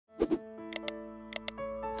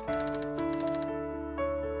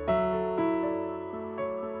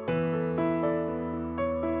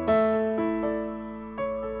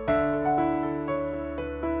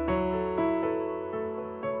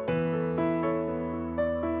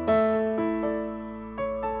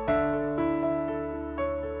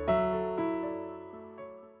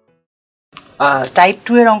Type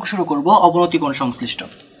 2 এর অঙ্ক শুরু করব, অবনতি কোণ সংশ্লিষ্ট।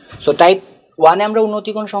 সো টাইপ 1 এ আমরা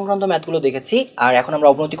উন্নতি কোণ সংক্রান্ত ম্যাথগুলো দেখেছি, আর এখন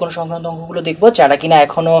আমরা অবনতি কোণ সংক্রান্ত অঙ্কগুলো দেখব। যারা কিনা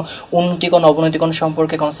এখনো উন্নতি কোণ অবনতি কোণ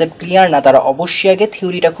সম্পর্কে কনসেপ্ট ক্লিয়ার না, তারা অবশ্যই আগে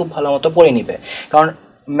থিওরিটা খুব ভালো মতো পড়ে নেবে, কারণ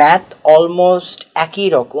ম্যাথ অলমোস্ট একই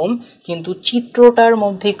রকম, কিন্তু চিত্রটার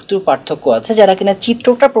মধ্যে একটু পার্থক্য আছে। যারা কিনা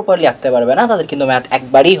চিত্রটা প্রপারলি আঁকতে পারবে না, তাদের কিন্তু ম্যাথ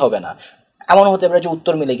একবারই হবে না। এমন হতে পারে যে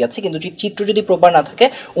উত্তর মিলে গেছে, কিন্তু চিত্র যদি প্রপার না থাকে,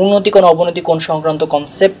 উন্নতি কোণ অবনতি কোণ সংক্রান্ত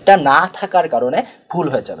কনসেপ্টটা না থাকার কারণে ভুল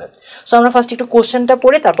হয়ে যাবে। সো আমরা ফার্স্ট একটু কোশ্চেনটা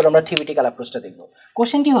পড়ে তারপর আমরা থিওরিটিক্যাল অ্যাপ্রোচটা দেখব।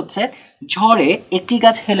 কোশ্চেনটি হচ্ছে, ঝড়ে একটি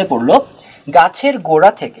গাছ হেলে পড়লো, গাছের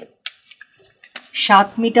গোড়া থেকে 7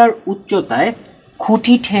 মিটার উচ্চতায়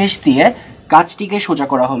খুঁটি ঠেস দিয়ে গাছটিকে সোজা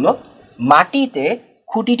করা হলো। মাটিতে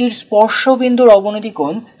খুঁটিটির স্পর্শবিন্দুর অবনতি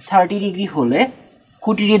কোণ 30 ডিগ্রি হলে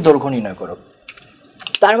খুঁটিটির দৈর্ঘ্য নির্ণয় করো।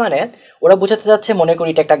 তার মানে ওরা বোঝাতে যাচ্ছে, মনে করি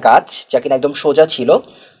এটা একটা গাছ যা কিনা একদম সোজা ছিল,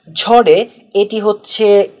 ঝড়ে এটি হচ্ছে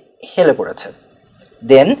হেলে পড়েছে।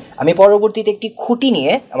 দেন আমি পরবর্তীতে একটি খুঁটি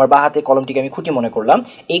নিয়ে, আমার বাঁ হাতে কলমটিকে আমি খুঁটি মনে করলাম,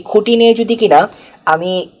 এই খুঁটি নিয়ে যদি কিনা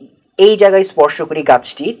আমি এই জায়গায় স্পর্শ করি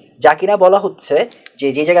গাছটি, যা কিনা বলা হচ্ছে যে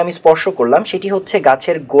যে জায়গায় আমি স্পর্শ করলাম সেটি হচ্ছে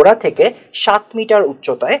গাছের গোড়া থেকে 7 মিটার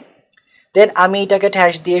উচ্চতায়, দেন আমি এটাকে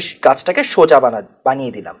ঠ্যাস দিয়ে গাছটাকে সোজা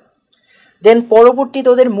বানিয়ে দিলাম। দেন পরবর্তীতে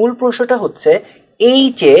ওদের মূল প্রশ্নটা হচ্ছে, এই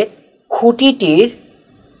যে খুঁটিটির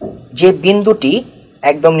যে বিন্দুটি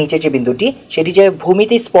একদম নিচে যে বিন্দুটি, সেটি যে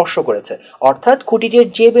ভূমিতে স্পর্শ করেছে, অর্থাৎ খুঁটিটির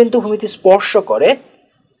যে বিন্দু ভূমিতে স্পর্শ করে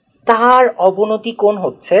তার অবনতি কোণ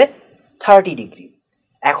হচ্ছে 30 ডিগ্রি।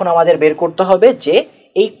 এখন আমাদের বের করতে হবে যে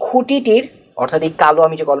এই খুঁটিটির, অর্থাৎ এই কালো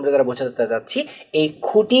আমি যে কলমটা দ্বারা বোঝাতে যাচ্ছি, এই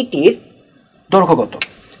খুঁটিটির দৈর্ঘ্য কত।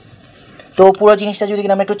 তো পুরো জিনিসটা যদি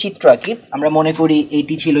আমরা একটু চিত্র আঁকি, আমরা মনে করি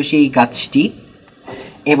এইটি ছিল সেই গাছটি,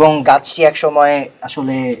 এবং গাছটি একসময়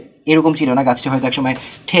আসলে এরকম ছিল না, গাছটি হয়তো একসময়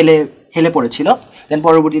হেলে পড়েছিল, দেন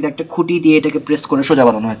পরবর্তীতে একটা খুঁটি দিয়ে এটাকে প্রেস করে সোজা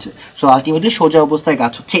বানানো হয়েছে। সো আলটিমেটলি সোজা অবস্থায়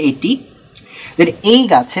গাছ হচ্ছে এটি। দেন এই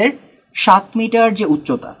গাছের 7 মিটার যে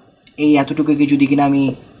উচ্চতা, এই এতটুকুকে যদি কিনা আমি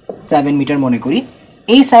 7 মিটার মনে করি,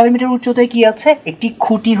 এই 7 মিটার উচ্চতায় কি আছে, একটি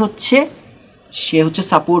খুঁটি হচ্ছে সে হচ্ছে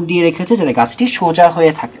সাপোর্ট দিয়ে রেখেছে যাতে গাছটি সোজা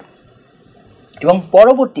হয়ে থাকে। এবং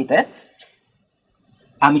পরবর্তীতে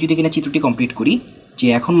আমি যদি কিনা চিত্রটি কমপ্লিট করি, যে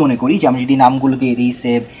এখন মনে করি যে আমরা যদি নামগুলো দিয়ে দিই,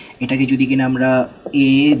 সে এটাকে যদি কিনা আমরা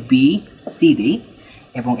এ বি সি দিই,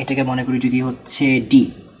 এবং এটাকে মনে করি যদি হচ্ছে ডি,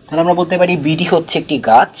 তাহলে আমরা বলতে পারি বিডি হচ্ছে একটি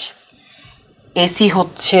গাছ, এসি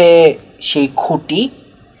হচ্ছে সেই খুঁটি,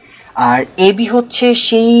 আর এবি হচ্ছে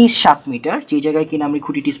সেই 7 মিটার যে জায়গায় কিনা আমি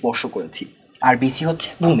খুঁটিটি স্পর্শ করেছি, আর বিসি হচ্ছে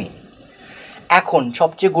ভূমি। এখন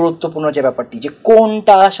সবচেয়ে গুরুত্বপূর্ণ যে ব্যাপারটি, যে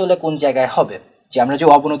কোনটা আসলে কোন জায়গায় হবে, যে আমরা যে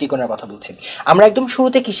অবনতি কোণের কথা বলছি, আমরা একদম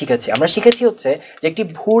শুরুতে কি শিখেছি, আমরা শিখেছি হচ্ছে যে একটি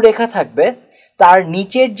ভূরেখা থাকবে, তার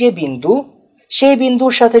নিচের যে বিন্দু, সেই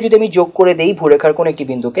বিন্দুর সাথে যদি আমি যোগ করে দেই ভূরেখার কোন একটি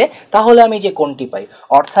বিন্দুকে, তাহলে আমি যে কোণটি পাই।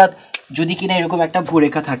 অর্থাৎ যদি কিনা এরকম একটা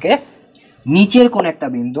ভূরেখা থাকে, নিচের কোন একটা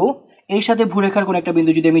বিন্দু, এর সাথে ভূরেখার কোন একটা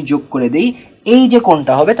বিন্দু যদি আমি যোগ করে দেই, এই যে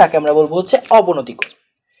কোণটা হবে তাকে আমরা বলবো হচ্ছে অবনতি কোণ।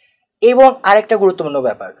 এবং আরেকটা গুরুত্বপূর্ণ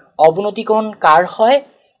ব্যাপার, অবনতি কোণ কার হয়,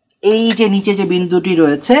 এই যে নিচে যে বিন্দুটি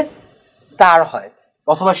রয়েছে তার হয়,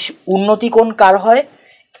 অথবা উন্নতি কোণ কার হয়,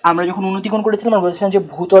 আমরা যখন উন্নতি কোণ করেছিলাম আমরা বলেছিলাম যে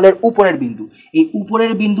ভূতলের উপরের বিন্দু, এই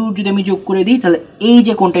উপরের বিন্দু যদি আমি যোগ করে দিই তাহলে এই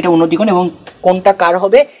যে কোণটা, এটা উন্নতি কোণ, এবং কোণটা কার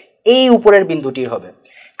হবে, এই উপরের বিন্দুটির হবে।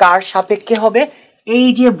 কার সাপেক্ষে হবে, এই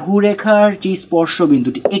যে ভূরেখার যে স্পর্শ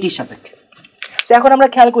বিন্দুটি এটির সাপেক্ষে। তো এখন আমরা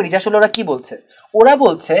খেয়াল করি যে আসলে ওরা কি বলছে, ওরা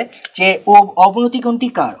বলছে যে অবনতি কোণটি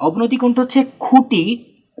কার, অবনতি কোণটা হচ্ছে খুঁটি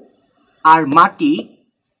আর মাটি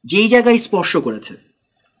যেই জায়গায় স্পর্শ করেছে,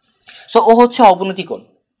 সো ও হচ্ছে অবনতি কোণ।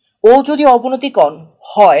 ও যদি অবনতি কোণ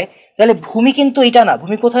হয় তাহলে ভূমি কিন্তু এটা না,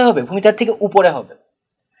 ভূমি কোথায় হবে, ভূমি তার থেকে উপরে হবে।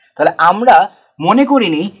 তাহলে আমরা মনে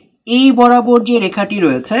করিনি এই বরাবর যে রেখাটি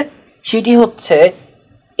রয়েছে সেটি হচ্ছে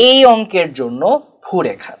এই অঙ্কের জন্য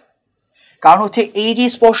ভূরেখা, কারণ হচ্ছে এই যে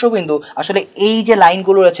স্পর্শবিন্দু, আসলে এই যে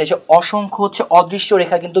লাইনগুলো রয়েছে সে অসংখ্য হচ্ছে অদৃশ্য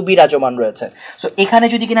রেখা কিন্তু বিরাজমান রয়েছে। সো এখানে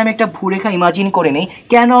যদি কিনা আমি একটা ভূরেখা ইমাজিন করে নিই,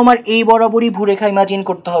 কেন আমার এই বরাবরই ভূরেখা ইমাজিন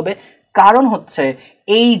করতে হবে, কারণ হচ্ছে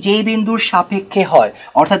এই যে বিন্দুর সাপেক্ষে হয়,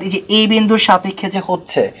 অর্থাৎ এই যে এই বিন্দুর সাপেক্ষে যে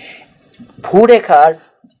হচ্ছে ভূরেখার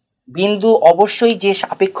বিন্দু, অবশ্যই যে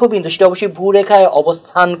সাপেক্ষ বিন্দু সেটা অবশ্যই ভূরেখায়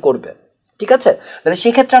অবস্থান করবে। ঠিক আছে, তাহলে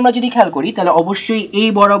সেক্ষেত্রে আমরা যদি খেয়াল করি তাহলে অবশ্যই এই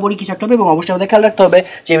বরাবরই কিছু একটা হবে, এবং অবশ্যই আমাদের খেয়াল রাখতে হবে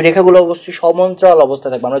যে রেখাগুলো অবশ্যই সমান্তরাল অবস্থা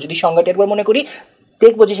থাকবে। আমরা যদি সংজ্ঞাটি একবার মনে করি,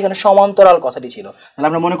 দেখবো যে সেখানে সমান্তরাল কথাটি ছিল। তাহলে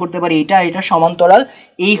আমরা মনে করতে পারি এটা সমান্তরাল,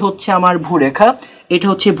 এই হচ্ছে আমার ভূরেখা, এটা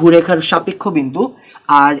হচ্ছে ভূরেখার সাপেক্ষ বিন্দু,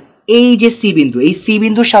 আর এই যে সি বিন্দু, এই সি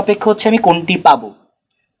বিন্দুর সাপেক্ষ হচ্ছে আমি কোনটি পাবো।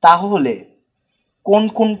 তাহলে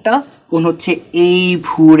কোনটা? কোন হচ্ছে এই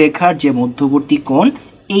ভূরেখার যে মধ্যবর্তী কোণ,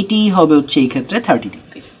 এইটিই হবে হচ্ছে এই ক্ষেত্রে 30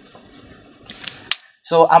 ডিগ্রি।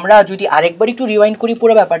 সো আমরা যদি আরেকবার একটু রিওয়াইন্ড করি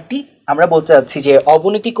পুরো ব্যাপারটি, আমরা বলতে চাচ্ছি যে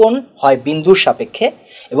অবনতি কোণ হয় বিন্দুর সাপেক্ষে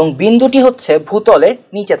এবং বিন্দুটি হচ্ছে ভূতলের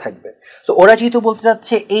নিচে থাকবে। সো ওরা যেহেতু বলতে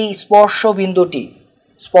চাচ্ছে এই স্পর্শ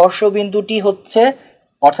বিন্দুটি হচ্ছে,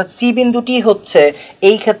 অর্থাৎ সি বিন্দুটি হচ্ছে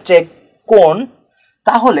এই ক্ষেত্রে কোণ,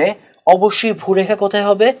 তাহলে অবশ্যই ভূরেখা কোথায়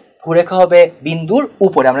হবে? ভূরেখা হবে বিন্দুর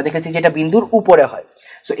উপরে। আমরা দেখেছি যে এটা বিন্দুর উপরে হয়।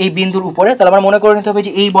 সো এই বিন্দুর উপরে, তাহলে আমার মনে করে নিতে হবে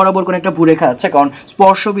যে এই বরাবর কোনো একটা ভূরেখা আছে, কারণ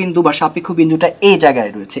স্পর্শ বিন্দু বা সাপেক্ষ বিন্দুটা এই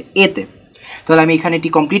জায়গায় রয়েছে, এতে। তাহলে আমি এখানে এটি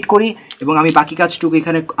কমপ্লিট করি এবং আমি বাকি কাজটুকু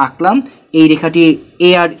এখানে আঁকলাম। এই রেখাটি এ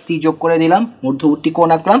আর সি যোগ করে দিলাম, মধ্যবর্তী কোণ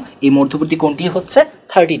আঁকলাম, এই মধ্যবর্তী কোণটি হচ্ছে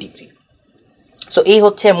 30 ডিগ্রি। সো এই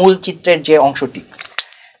হচ্ছে মূল চিত্রের যে অংশটি।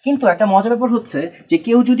 কিন্তু একটা মজার ব্যাপার হচ্ছে যে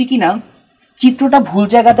কেউ যদি কিনা চিত্রটা ভুল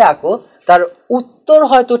জায়গাতে আঁকো, তার উত্তর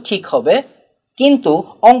হয়তো ঠিক হবে কিন্তু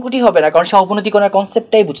অঙ্কটি হবে না, কারণ সে অবনতি কোণের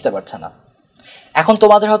কনসেপ্টটাই বুঝতে পারছে না। এখন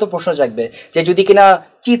তোমাদের হয়তো প্রশ্ন জাগবে যে যদি কিনা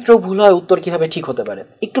চিত্র ভুল হয় উত্তর কিভাবে ঠিক হতে পারে।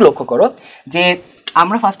 একটু লক্ষ্য করো যে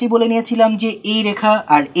আমরা ফার্স্টেই বলে নিয়েছিলাম যে এই রেখা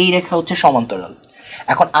আর এই রেখা হচ্ছে সমান্তরাল।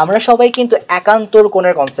 এখন আমরা সবাই কিন্তু একান্তর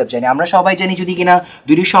কোণের কনসেপ্ট জানি। আমরা সবাই জানি যদি কিনা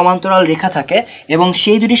দুটি সমান্তরাল রেখা থাকে এবং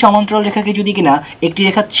সেই দুটি সমান্তরাল রেখাকে যদি কিনা একটি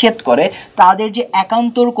রেখা ছেদ করে, তাদের যে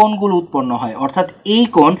একান্তর কোণগুলো উৎপন্ন হয়, অর্থাৎ এই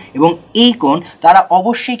কোণ এবং এই কোণ, তারা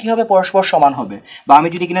অবশ্যই কী হবে? পরস্পর সমান হবে। বা আমি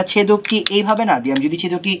যদি কিনা ছেদকটি এইভাবে না দিই, আমি যদি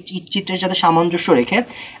ছেদকটি চিত্রের সাথে সামঞ্জস্য রেখে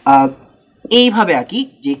এইভাবে আঁকি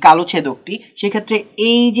যে কালো ছেদকটি, সেক্ষেত্রে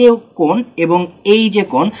এই যে কোণ এবং এই যে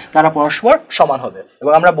কোণ তারা পরস্পর সমান হবে।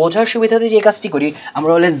 এবং আমরা বোঝার সুবিধাতে যে কাজটি করি,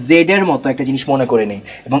 আমরা বলে জেডের মতো একটা জিনিস মনে করে নিই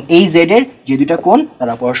এবং এই জেডের যে দুটা কোণ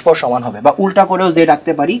তারা পরস্পর সমান হবে। বা উল্টা করেও জেড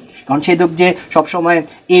আঁকতে পারি, কারণ ছেদক যে সবসময়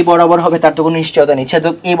এই বরাবর হবে তার তো কোনো নিশ্চয়তা নেই,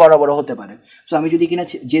 ছেদক এই বরাবরও হতে পারে। সো আমি যদি কিনা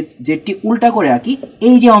জেডটি উল্টা করে আঁকি,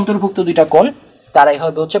 এই যে অন্তর্ভুক্ত দুইটা কোণ তারাই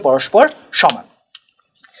হবে হচ্ছে পরস্পর সমান।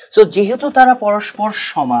 সো যেহেতু তারা পরস্পর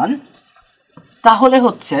সমান, তাহলে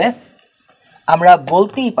হচ্ছে আমরা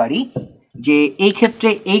বলতেই পারি যে এই ক্ষেত্রে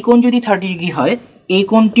এই কোণ যদি 30 ডিগ্রি হয়, এই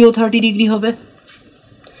কোণটিও 30 ডিগ্রি হবে।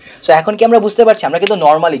 সো এখন কি আমরা বুঝতে পারছি? আমরা কিন্তু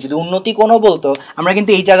নর্মালি যদি উন্নতি কোণও বলতো, আমরা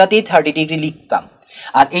কিন্তু এই জায়গাতেই 30 ডিগ্রি লিখতাম,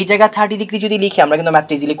 আর এই জায়গায় 30 ডিগ্রি যদি লিখি আমরা কিন্তু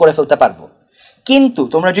ম্যাথটা ইজিলি করে ফেলতে পারবো। কিন্তু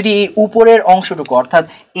তোমরা যদি এই উপরের অংশটুকু, অর্থাৎ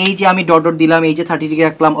এই যে আমি ডট ডট দিলাম, এই যে 30 ডিগ্রি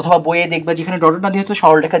রাখলাম, অথবা বইয়ে দেখবে যেখানে ডট ডট না দিয়ে হয়তো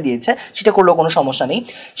সরলরেখা দিয়েছে, সেটা করলেও কোনো সমস্যা নেই।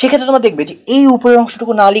 সেক্ষেত্রে তোমরা দেখবে যে এই উপরের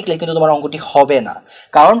অংশটুকু না লিখলে কিন্তু তোমার অঙ্কটি হবে না,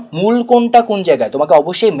 কারণ মূল কোণটা কোন জায়গায় তোমাকে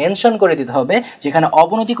অবশ্যই মেনশন করে দিতে হবে। যেখানে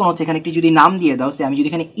অবনতি কোণ হচ্ছে, এখানে একটি যদি নাম দিয়ে দাও, সে আমি যদি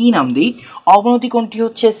এখানে ই নাম দিই, অবনতি কোণটি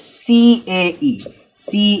হচ্ছে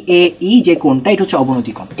সিএই যে কোণটা, এটা হচ্ছে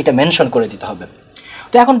অবনতি কোণ, এটা মেনশন করে দিতে হবে।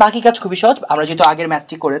 তো এখন বাকি কাজ খুবই সহজ, আমরা যেহেতু আগের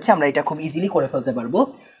ম্যাথটি করেছি আমরা এটা খুব ইজিলি করে ফেলতে পারবো।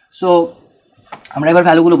 সো আমরা এবার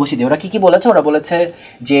ভ্যালুগুলো বসিয়ে দিই। ওরা কী কী বলেছে? ওরা বলেছে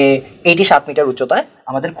যে এটি 7 মিটার উচ্চতায়,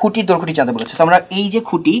 আমাদের খুঁটির দৈর্ঘ্যটি জানতে বলেছে। তো আমরা এই যে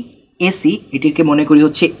খুঁটি এসি, এটিকে মনে করি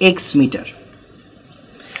হচ্ছে এক্স মিটার।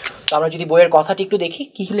 তো আমরা যদি বইয়ের কথাটি একটু দেখি,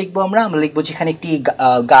 কী কী লিখবো? আমরা লিখবো যেখানে একটি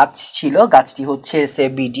গাছ ছিল, গাছটি হচ্ছে সে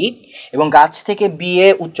বিডি, এবং গাছ থেকে বিএ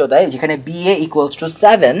উচ্চতায়, যেখানে বিএ ইকুয়ালস টু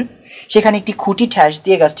 7, সেখানে একটি খুঁটি ঠ্যাস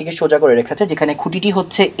দিয়ে গাছটিকে সোজা করে রেখেছে, যেখানে খুঁটিটি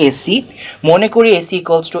হচ্ছে এসি, মনে করি AC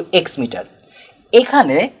equals to x metre.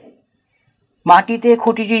 এখানে মাটিতে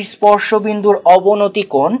খুঁটিটির স্পর্শবিন্দুর অবনতি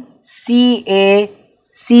কোণ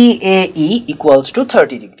সিএই ইকুয়ালস টু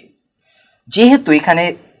 30 ডিগ্রি। যেহেতু এখানে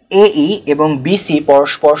এই এবং বিসি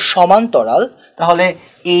পরস্পর সমান্তরাল, তাহলে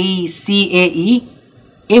এই সিএই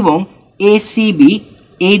এবং এসিবি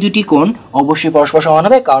এই দুটি কোণ অবশ্যই পরস্পর সমান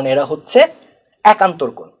হবে, কারণ এরা হচ্ছে একান্তর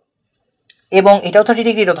কোণ, এবং এটাও 30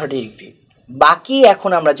 ডিগ্রি, এটাও 30 ডিগ্রি। বাকি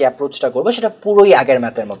এখন আমরা যে অ্যাপ্রোচটা করবো সেটা পুরোই আগের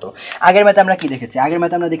ম্যাথের মতো। আগের ম্যাথে আমরা কি দেখেছি? আগের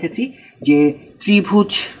ম্যাথে আমরা দেখেছি যে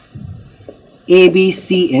ত্রিভুজ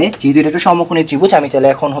ABCA, যেহেতু এটা একটা সমকোণী ত্রিভুজ, আমি চাইলে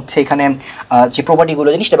এখন হচ্ছে এখানে যে প্রপার্টিগুলো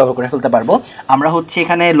জানি সেটা ব্যবহার করে ফেলতে পারবো। আমরা হচ্ছে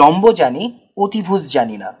এখানে লম্ব জানি, অতিভুজ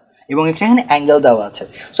জানি না, এবং এখানে অ্যাঙ্গেল দেওয়া আছে।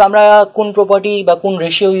 সো আমরা কোন প্রপার্টি বা কোন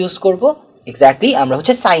রেশিও ইউজ করব? এক্স্যাক্টলি আমরা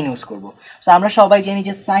হচ্ছে সাইন ইউজ করব। সো আমরা সবাই জানি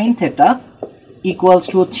যে সাইন থেটা ইকুয়ালস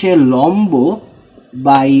টু হচ্ছে লম্ব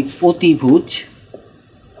বাই অতিভুজ।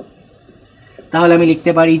 তাহলে আমি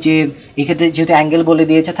লিখতে পারি যে এক্ষেত্রে যেহেতু অ্যাঙ্গেল বলে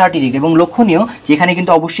দিয়েছে 30 ডিগ্রি, এবং লক্ষণীয় যেখানে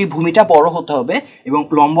কিন্তু অবশ্যই ভূমিটা বড় হতে হবে এবং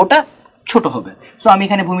লম্বটা ছোট হবে। সো আমি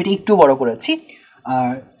এখানে ভূমিটা একটু বড় করেছি।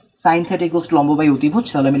 আর সাইন থেটা ইকুয়ালস টু লম্ব বাই অতিভুজ,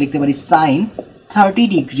 তাহলে আমি লিখতে পারি সাইন 30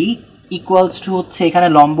 ডিগ্রি ইকুয়ালস টু হচ্ছে এখানে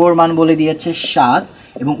লম্বর মান বলে দিয়েছে 7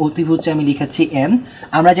 এবং অতিভুজে আমি লিখেছি m।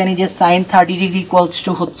 আমরা জানি যে সাইন 30 ডিগ্রি ইকুয়ালস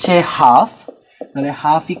টু হচ্ছে হাফ, তাহলে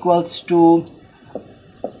হাফ ইকুয়ালস টু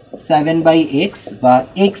 7/x বা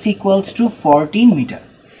x ইকুয়ালস টু 14 মিটার।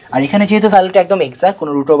 আর এখানে যেহেতু ভ্যালুটা একদম এক্সাক্ট,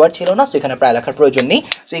 কোনো রুট ওভার ছিল না, তো এখানে প্রায় লেখার প্রয়োজন নেই।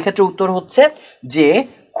 তো এই ক্ষেত্রে উত্তর হচ্ছে যে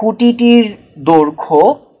খুঁটিটির দৈর্ঘ্য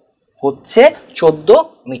হচ্ছে 14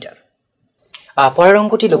 মিটার। পরের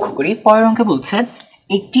অঙ্কটি লক্ষ্য করি। পরের অঙ্কে বলছে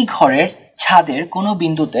একটি ঘরের ছাদের কোনো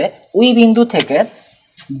বিন্দুতে ওই বিন্দু থেকে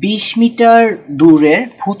 20 মিটার দূরের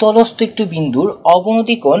ভূতলস্থ একটি বিন্দুর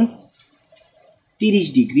অবনতি কোণ 30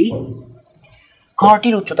 ডিগ্রি,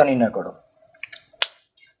 ঘরটির উচ্চতা নির্ণয় করো।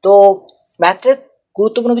 তো ম্যাথের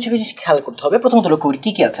গুরুত্বপূর্ণ কিছু জিনিস খেয়াল করতে হবে। প্রথমত লক্ষ্য করি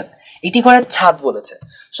কী কী আছে। একটি ঘরের ছাদ বলেছে।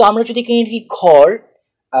 সো আমরা যদি ঘর,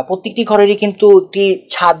 প্রত্যেকটি ঘরেরই কিন্তু একটি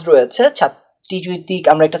ছাদ রয়েছে। ছাদটি যদি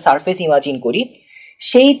আমরা একটা সারফেস ইমাজিন করি,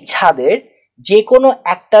 সেই ছাদের যে কোনো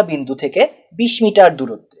একটা বিন্দু থেকে 20 মিটার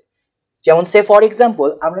দূরত্বে, যেমন সে ফর এক্সাম্পল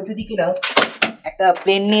আমরা যদি কিনা একটা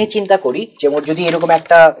প্লেন নিয়ে চিন্তা করি, যেমন যদি এরকম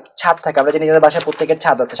একটা ছাদ থাকে, আমরা জানি নিজেদের বাসায় প্রত্যেকের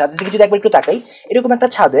ছাদ আছে, ছাদের দিকে যদি একবার একটু তাকাই, এরকম একটা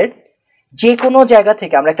ছাদের যে কোনো জায়গা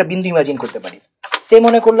থেকে আমরা একটা বিন্দু ইমাজিন করতে পারি। সে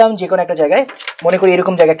মনে করলাম যে কোনো একটা জায়গায়, মনে করি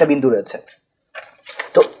এরকম জায়গায় একটা বিন্দু রয়েছে,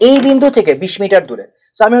 তো এই বিন্দু থেকে 20 মিটার দূরে।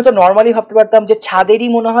 তো আমি হয়তো নর্মালি ভাবতে পারতাম যে ছাদেরই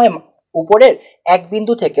মনে হয় উপরের এক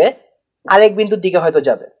বিন্দু থেকে আরেক বিন্দুর দিকে হয়তো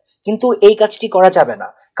যাবে, কিন্তু এই কাজটি করা যাবে না,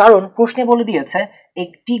 কারণ প্রশ্নে বলে দিয়েছে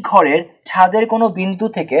একটি ঘরের ছাদের কোনো বিন্দু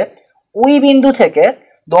থেকে ওই বিন্দু থেকে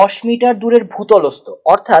 10 মিটার দূরের ভূতলস্থ,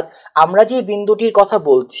 অর্থাৎ আমরা যে বিন্দুটির কথা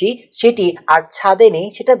বলছি সেটি আর ছাদে নেই,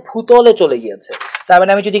 সেটা ভূতলে চলে গিয়েছে। তার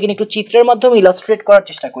মানে আমি যদি কিনা একটু চিত্রের মাধ্যমে ইলাস্ট্রেট করার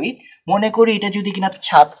চেষ্টা করি, মনে করি এটা যদি কিনা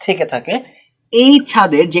ছাদ থেকে থাকে, এই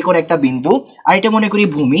ছাদের যে কোনো একটা বিন্দু, আর এটা মনে করি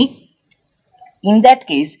ভূমি। ইন দ্যাট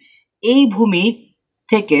কেস এই ভূমি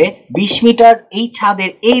থেকে 20 মিটার, এই ছাদের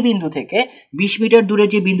এই বিন্দু থেকে 20 মিটার দূরে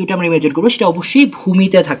যে বিন্দুটা আমরা ইমেজিন করবো সেটা অবশ্যই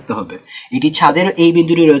ভূমিতে থাকতে হবে। এটি ছাদের এই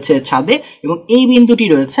বিন্দুটি রয়েছে ছাদে এবং এই বিন্দুটি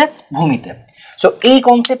রয়েছে ভূমিতে। সো এই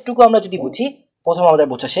কনসেপ্টটুকু আমরা যদি বুঝি, প্রথম আমাদের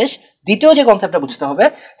বোঝা শেষ। দ্বিতীয় যে কনসেপ্টটা বুঝতে হবে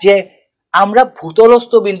যে আমরা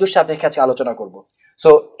ভূতলস্থ বিন্দুর সাপেক্ষে আজকে আলোচনা করব। সো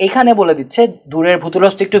এখানে বলে দিচ্ছে দূরের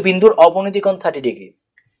ভূতলস্থ একটু বিন্দুর অবনতি কোণ 30 ডিগ্রি।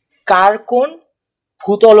 কার কোণ?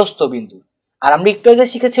 ভূতলস্থ বিন্দু। আর আমরা একটু আগে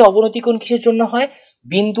শিখেছি অবনতি কোণ কিসের জন্য হয়?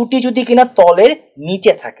 বিন্দুটি যদি কিনা তলের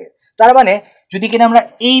নিচে থাকে। তার মানে যদি কিনা আমরা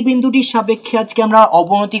এই বিন্দুটির সাপেক্ষে আজকে আমরা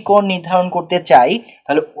অবনতি কোণ নির্ধারণ করতে চাই,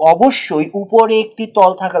 তাহলে অবশ্যই উপরে একটি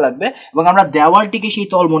তল থাকা লাগবে এবং আমরা দেওয়ালটিকে সেই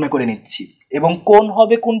তল মনে করে নিচ্ছি, এবং কোণ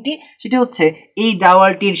হবে কোনটি? সেটি হচ্ছে এই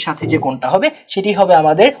দেওয়ালটির সাথে যে কোণটা হবে সেটি হবে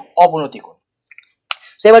আমাদের অবনতি কোণ।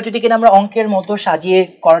 তো এবার যদি কিনা আমরা অঙ্কের মতো সাজিয়ে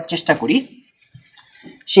করার চেষ্টা করি,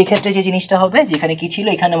 সেই ক্ষেত্রে যে জিনিসটা হবে, যেখানে কি ছিল,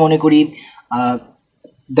 এখানে মনে করি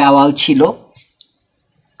দেওয়াল ছিল,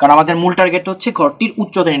 কারণ আমাদের মূল টার্গেট হচ্ছে ঘরটির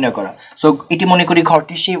উচ্চতা নির্ণয় করা। সো এটি মনে করি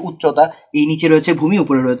ঘরটির সেই উচ্চতা, এই নিচে রয়েছে ভূমি,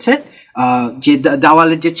 উপরে রয়েছে যে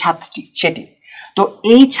দেওয়ালের যে ছাদটি সেটি। তো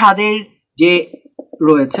এই ছাদের যে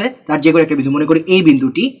রয়েছে তার যে কোনো একটা বিন্দু, মনে করি এই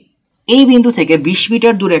বিন্দুটি, এই বিন্দু থেকে 20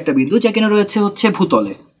 মিটার দূরে একটা বিন্দু যা কিনা রয়েছে হচ্ছে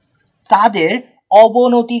ভূতলে, তাদের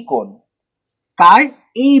অবনতি কোণ। কার?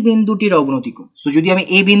 এই বিন্দুটির অবনতি কোণ। সো যদি আমি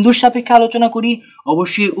এই বিন্দুর সাপেক্ষে আলোচনা করি,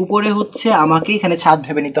 অবশ্যই উপরে হচ্ছে আমাকে এখানে ছাদ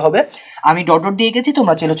ভেবে নিতে হবে। আমি ডট ডট দিয়ে গেছি,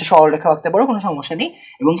 তোমরা চাইলে হচ্ছে সরল রেখা আঁকতে পারো, কোনো সমস্যা নেই।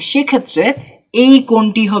 এবং সেক্ষেত্রে এই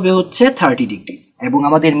কোণটি হবে হচ্ছে 30 ডিগ্রি, এবং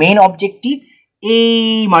আমাদের মেইন অবজেক্টিভ এই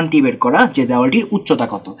মানটি বের করা যে দেওয়ালটির উচ্চতা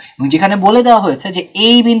কত, এবং যেখানে বলে দেওয়া হয়েছে যে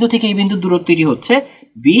এই বিন্দু থেকে এই বিন্দুর দূরত্বটি হচ্ছে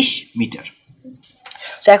 20 মিটার।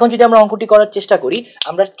 সো এখন যদি আমরা অঙ্কটি করার চেষ্টা করি,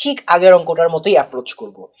 আমরা ঠিক আগের অঙ্কটার মতোই অ্যাপ্রোচ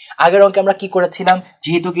করব। আগের অঙ্কে আমরা কি করেছিলাম,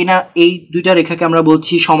 যেহেতু কিনা এই দুইটা রেখাকে আমরা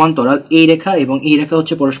বলছি সমান্তরাল, এই রেখা এবং এই রেখা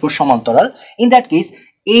হচ্ছে পরস্পর সমান্তরাল, ইন দ্যাট কেস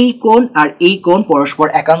এই কোণ আর এই কোণ পরস্পর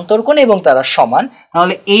একান্তর কোণ এবং তারা সমান,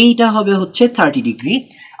 তাহলে এইটা হবে হচ্ছে 30 ডিগ্রি।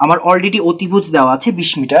 আমার অলরেডি অতিভুজ দেওয়া আছে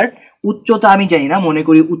 20 মিটার, উচ্চতা আমি জানি না, মনে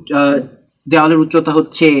করি দেওয়ালের উচ্চতা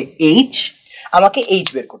হচ্ছে h, আমাকে h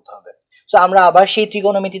বের করতে হবে। তো আমরা আবার সেই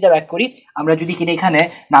ত্রিকোণমিতিতে ব্যাক করি। আমরা যদি কিনা এখানে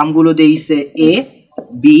নামগুলো দেই সে এ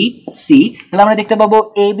বি সি, তাহলে আমরা দেখতে পাবো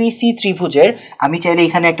এ বি সি ত্রিভুজের আমি চাইলে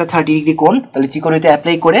এখানে একটা 30 ডিগ্রি কোণ, তাহলে ত্রিকোণমিতি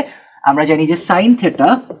অ্যাপ্লাই করে আমরা জানি যে সাইন থেটা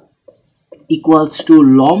ইকুয়ালস টু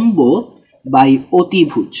লম্ব বাই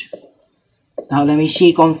অতিভুজ। তাহলে আমি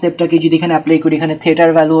সেই কনসেপ্টটাকে যদি এখানে অ্যাপ্লাই করি, এখানে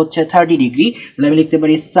থেটার ভ্যালু হচ্ছে 30 ডিগ্রি, তাহলে আমি লিখতে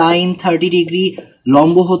পারি সাইন 30 ডিগ্রি,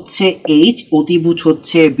 লম্ব হচ্ছে h, অতিভুজ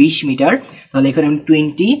হচ্ছে 20 মিটার, তাহলে এখানে আমি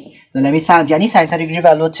 20, তাহলে আমি জানি সাইন 30 ডিগ্রি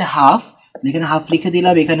ভ্যালু হচ্ছে হাফ, এখানে হাফ লিখে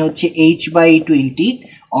দিলাম, এখানে হচ্ছে h/20,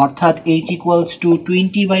 অর্থাৎ h ইকুয়ালস টু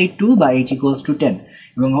 20/2 বা h ইকুয়ালস টু 10,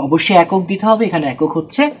 এবং অবশ্যই একক দিতে হবে, এখানে একক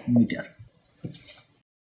হচ্ছে মিটার।